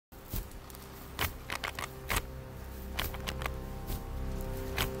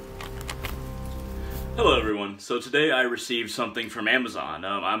Hello everyone. So today I received something from Amazon.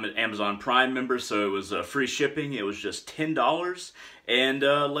 I'm an Amazon Prime member, so it was free shipping. It was just $10, and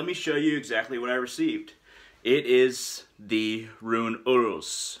let me show you exactly what I received. It is the rune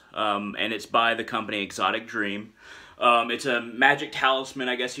Uruz, and it's by the company Exotic Dream. It's a magic talisman,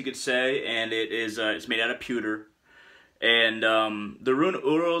 I guess you could say, and it's made out of pewter. And the rune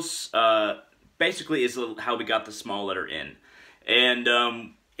Uruz basically is how we got the small letter N.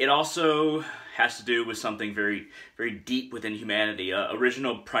 And it also has to do with something very, very deep within humanity.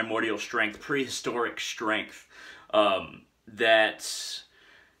 Original primordial strength, prehistoric strength that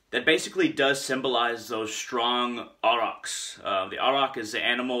basically does symbolize those strong aurochs. The auroch is the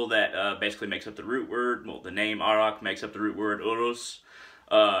animal that basically makes up the root word. Well, the name auroch makes up the root word Uruz.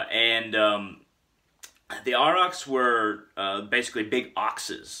 The aurochs were basically big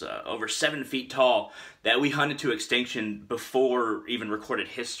oxes, over 7 feet tall, that we hunted to extinction before even recorded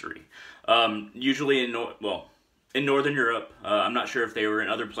history. Usually in Northern Europe. I'm not sure if they were in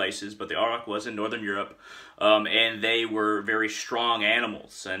other places, but the auroch was in Northern Europe, and they were very strong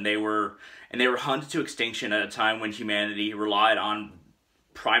animals, and they were hunted to extinction at a time when humanity relied on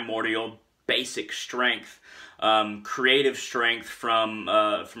primordial, basic strength, creative strength from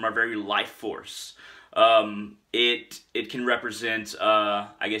our very life force. It can represent,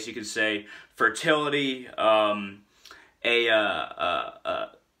 I guess you could say, fertility, a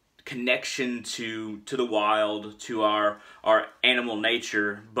connection to the wild, to our animal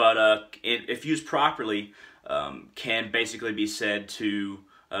nature, but if used properly, can basically be said to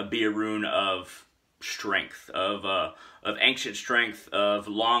be a rune of strength, of ancient strength, of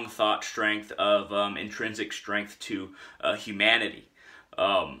long thought strength, of intrinsic strength to humanity.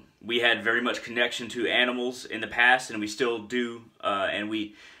 We had very much connection to animals in the past, and we still do, and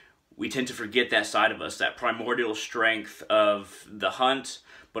we tend to forget that side of us, that primordial strength of the hunt,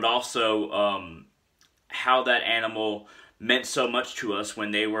 but also how that animal meant so much to us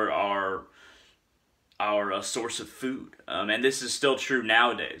when they were our source of food. And this is still true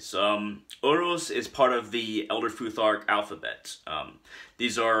nowadays. Uruz is part of the Elder Futhark alphabet.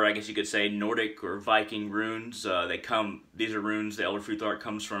 These are, I guess you could say, Nordic or Viking runes. These are runes, the Elder Futhark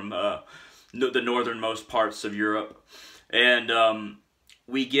comes from the northernmost parts of Europe. And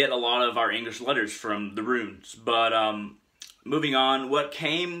we get a lot of our English letters from the runes. But moving on, what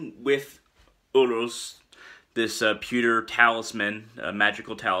came with Uruz, this pewter talisman,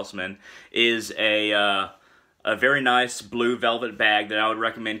 magical talisman, is a very nice blue velvet bag that I would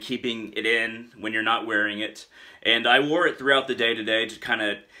recommend keeping it in when you're not wearing it. And I wore it throughout the day today to kind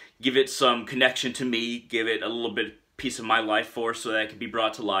of give it some connection to me, give it a little bit piece of my life force so that it can be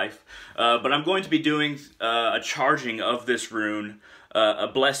brought to life. But I'm going to be doing a charging of this rune, a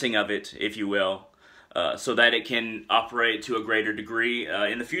blessing of it, if you will, so that it can operate to a greater degree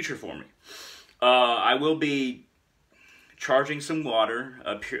in the future for me. I will be charging some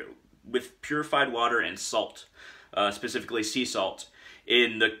water with purified water and salt, specifically sea salt,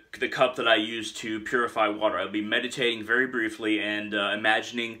 in the cup that I use to purify water. I'll be meditating very briefly and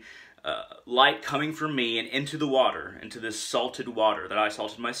imagining light coming from me and into the water, into this salted water that I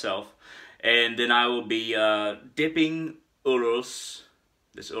salted myself. And then I will be dipping Uruz,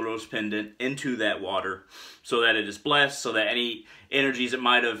 this Uruz pendant, into that water so that it is blessed, so that any energies that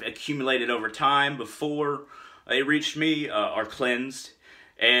might have accumulated over time before it reached me are cleansed.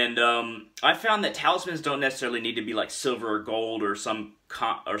 And I found that talismans don't necessarily need to be like silver or gold or some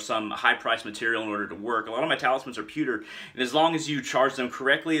high-priced material in order to work. A lot of my talismans are pewter, and as long as you charge them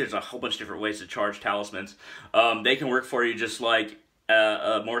correctly, there's a whole bunch of different ways to charge talismans. They can work for you just like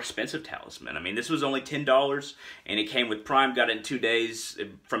a more expensive talisman. I mean, this was only $10, and it came with Prime. Got it in 2 days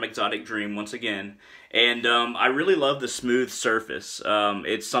from Exotic Dream once again. And I really love the smooth surface.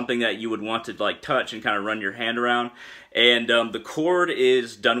 It's something that you would want to like touch and kind of run your hand around. And the cord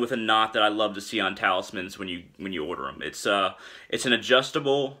is done with a knot that I love to see on talismans when you order them. It's an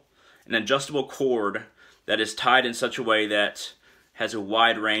adjustable cord that is tied in such a way that has a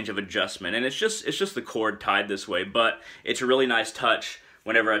wide range of adjustment, and it's just the cord tied this way, but it's a really nice touch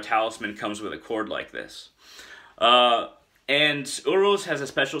whenever a talisman comes with a cord like this. And Uruz has a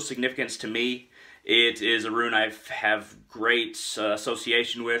special significance to me. It is a rune I have great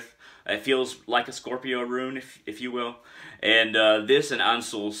association with. It feels like a Scorpio rune, if you will. And this and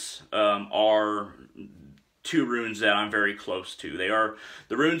Ansel's are two runes that I'm very close to.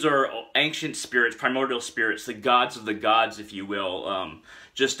 The runes are ancient spirits, primordial spirits, the gods of the gods, if you will.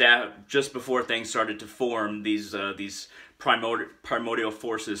 Just before things started to form, these primordial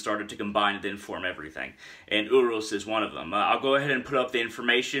forces started to combine and then form everything. And Uruz is one of them. I'll go ahead and put up the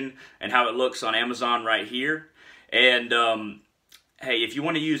information and how it looks on Amazon right here. And hey, if you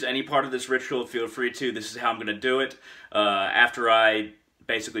want to use any part of this ritual, feel free to. This is how I'm going to do it. After I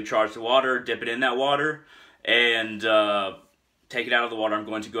basically charge the water, dip it in that water, and take it out of the water, I'm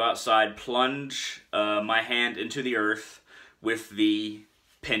going to go outside, plunge my hand into the earth with the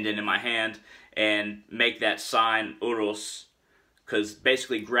pendant in my hand, and make that sign, Uruz, because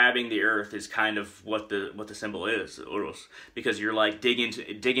basically grabbing the earth is kind of what the symbol is, Uruz, because you're like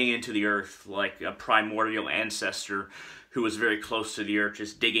digging into the earth like a primordial ancestor who was very close to the earth,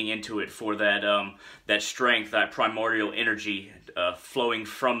 just digging into it for that that strength, that primordial energy flowing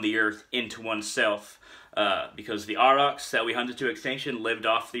from the earth into oneself. Because the Aurochs that we hunted to extinction lived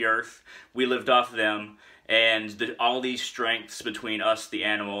off the earth, we lived off them, and all these strengths between us, the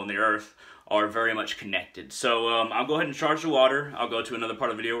animal, and the earth are very much connected. So I'll go ahead and charge the water. I'll go to another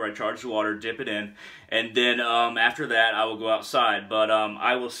part of the video where I charge the water, dip it in, and then after that I will go outside. But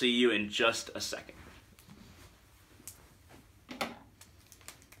I will see you in just a second.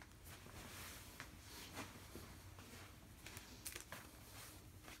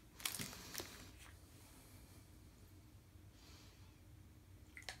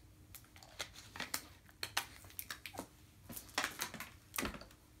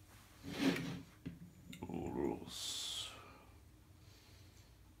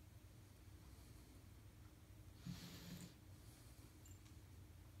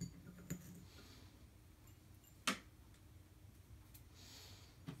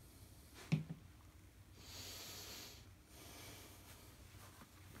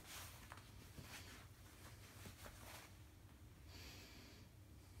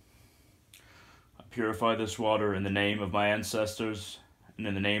 Purify this water in the name of my ancestors and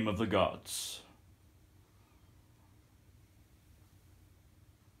in the name of the gods.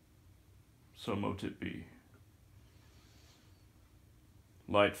 So mote it be.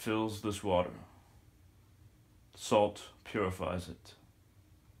 Light fills this water. Salt purifies it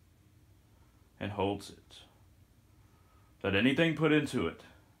and holds it. That anything put into it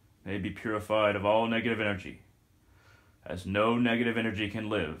may be purified of all negative energy, as no negative energy can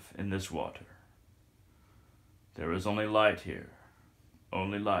live in this water. There is only light here,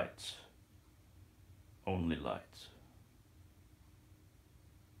 only light, only light.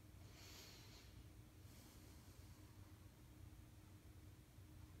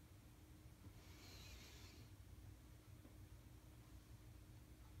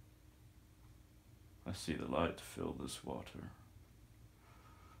 I see the light fill this water.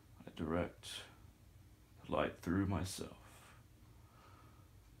 I direct the light through myself.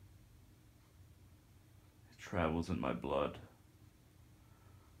 Travels in my blood.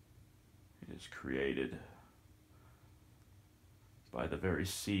 It is created by the very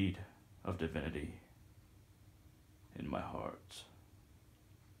seed of divinity in my heart.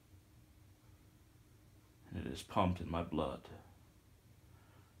 And it is pumped in my blood,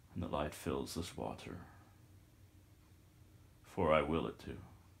 and the light fills this water, for I will it to.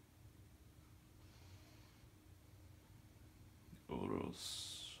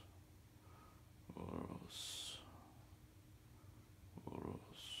 Uruz, Uruz.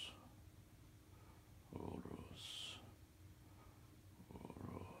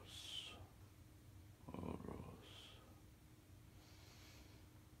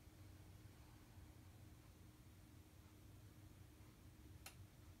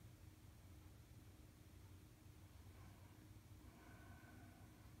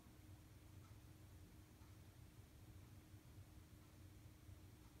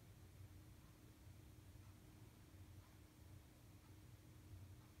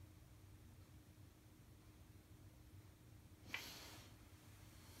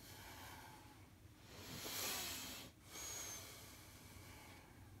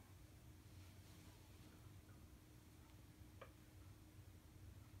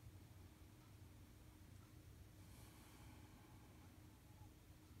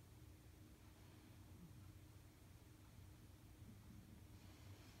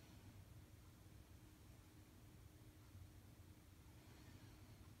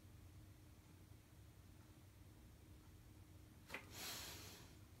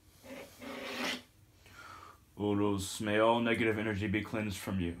 Uruz, may all negative energy be cleansed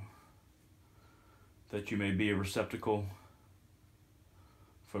from you, that you may be a receptacle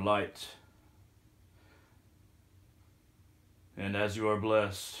for light. And as you are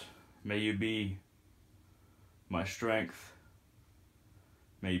blessed, may you be my strength.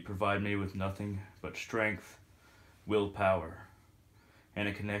 May you provide me with nothing but strength, willpower, and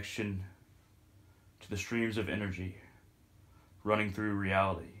a connection to the streams of energy running through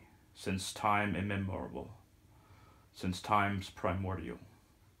reality since time immemorial, since times primordial.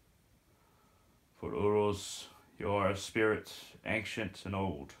 For Uruz, You are a spirit, ancient and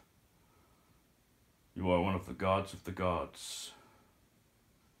old. You are one of the gods of the gods.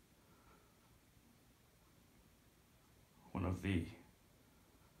 One of the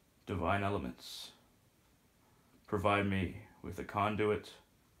divine elements. Provide me with a conduit,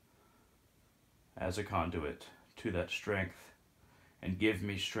 as a conduit, to that strength, and give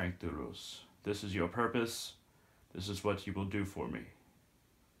me strength, Uruz. This is your purpose. This is what you will do for me.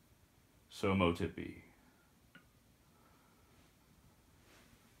 So mote it be.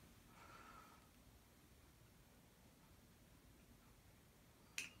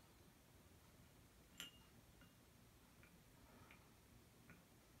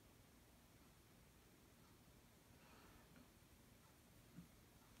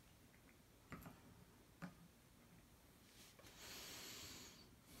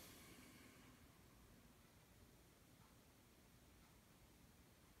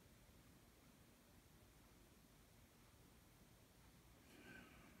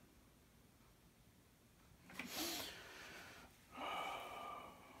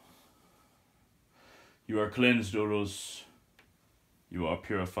 You are cleansed, Uruz. You are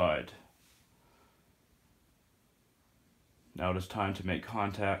purified. Now it is time to make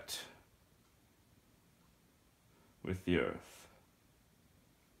contact with the earth.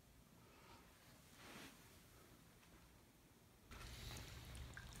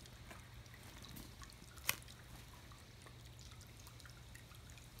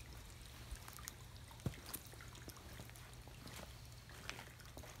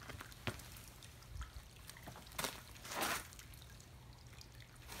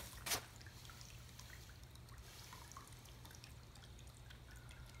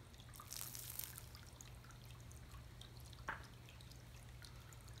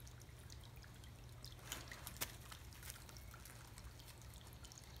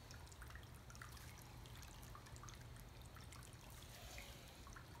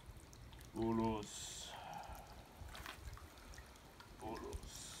 Uruz.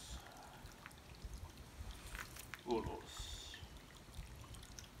 Uruz. Uruz.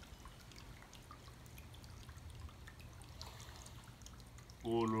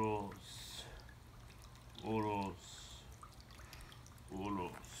 Uruz. Uruz.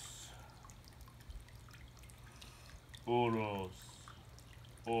 Uruz. Uruz.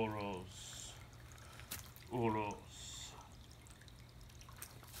 Uruz. Uruz.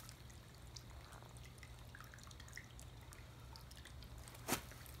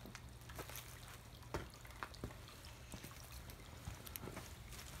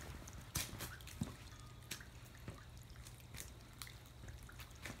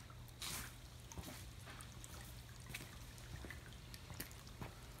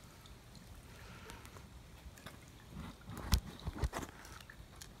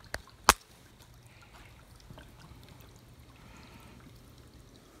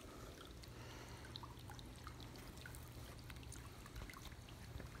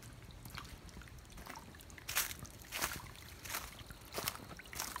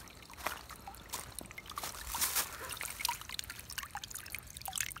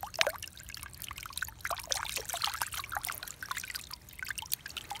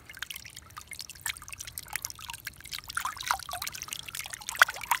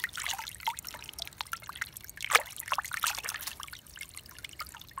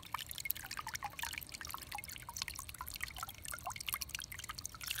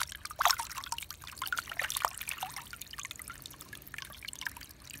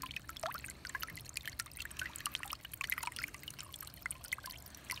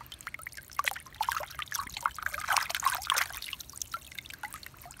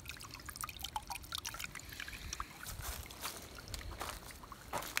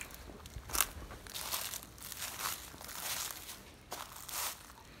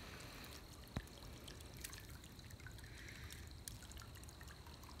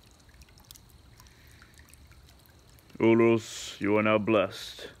 Uruz, you are now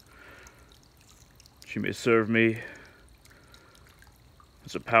blessed. She may serve me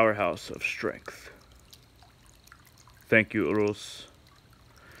as a powerhouse of strength. Thank you, Uruz.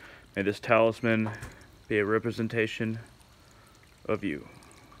 May this talisman be a representation of you.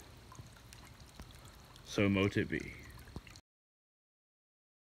 So mote it be.